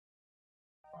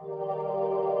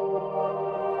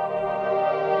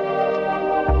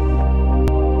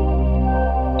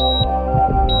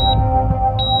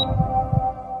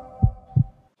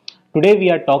Today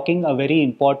we are talking a very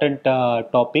important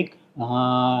topic,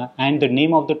 and the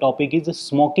name of the topic is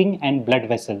smoking and blood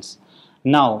vessels.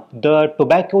 Now, the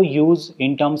tobacco use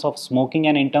in terms of smoking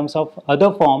and in terms of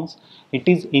other forms, it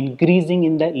is increasing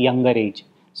in the younger age.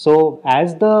 So,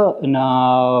 as the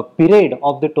period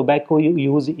of the tobacco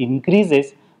use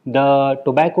increases, the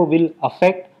tobacco will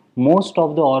affect most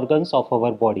of the organs of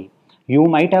our body. You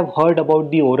might have heard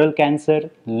about the oral cancer,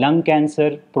 lung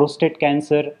cancer, prostate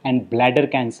cancer, and bladder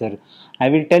cancer. I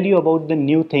will tell you about the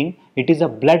new thing. It is a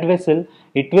blood vessel.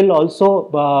 It will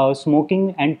also,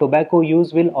 smoking and tobacco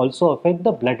use will also affect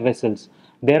the blood vessels.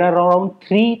 There are around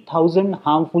 3,000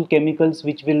 harmful chemicals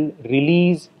which will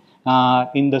release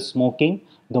in the smoking.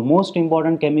 The most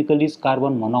important chemical is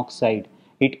carbon monoxide.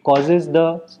 It causes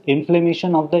the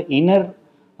inflammation of the inner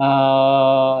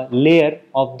layer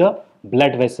of the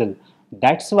blood vessel.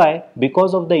 That's why,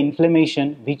 because of the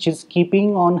inflammation which is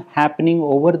keeping on happening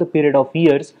over the period of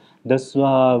years, this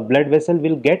blood vessel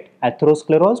will get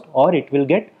atherosclerosed or it will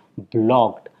get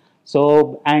blocked.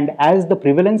 So, and as the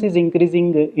prevalence is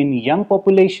increasing in young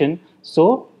population,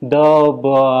 so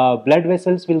the blood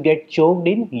vessels will get choked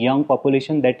in young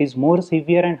population, that is more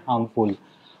severe and harmful.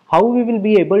 How we will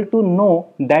be able to know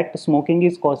that smoking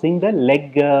is causing the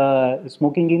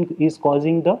is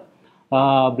causing the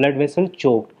blood vessel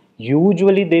choked?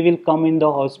 Usually they will come in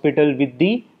the hospital with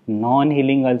the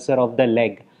non-healing ulcer of the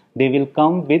leg. They will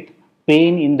come with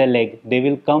pain in the leg. They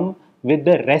will come with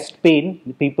the rest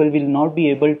pain. People will not be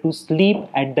able to sleep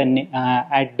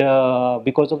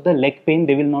because of the leg pain.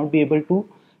 They will not be able to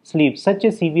sleep. Such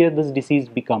a severe this disease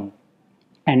become.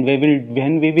 And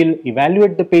when we will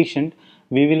evaluate the patient,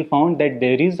 we will find that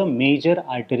there is a major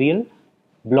arterial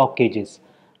blockages.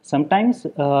 Sometimes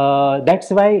that's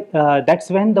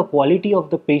when the quality of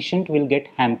the patient will get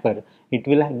hampered. It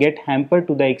will get hampered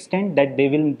to the extent that they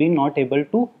will be not able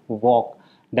to walk.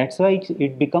 That's why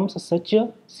it becomes such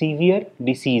a severe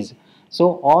disease.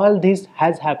 So all this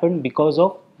has happened because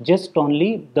of just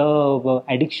only the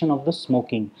addiction of the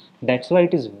smoking. That's why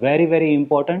it is very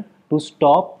important to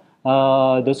stop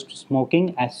the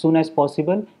smoking as soon as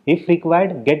possible. If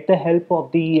required, get the help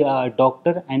of the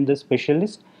doctor and the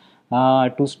specialist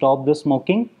to stop the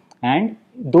smoking. And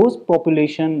those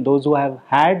population, those who have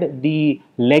had the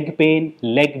leg pain,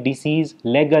 leg disease,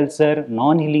 leg ulcer,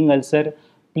 non-healing ulcer,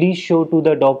 please show to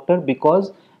the doctor,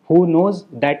 because who knows,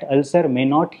 that ulcer may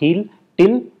not heal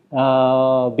till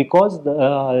because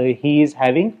he is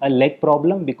having a leg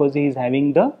problem, because he is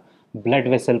having the blood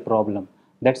vessel problem.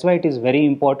 That's why it is very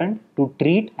important to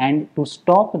treat and to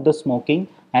stop the smoking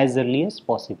as early as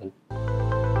possible.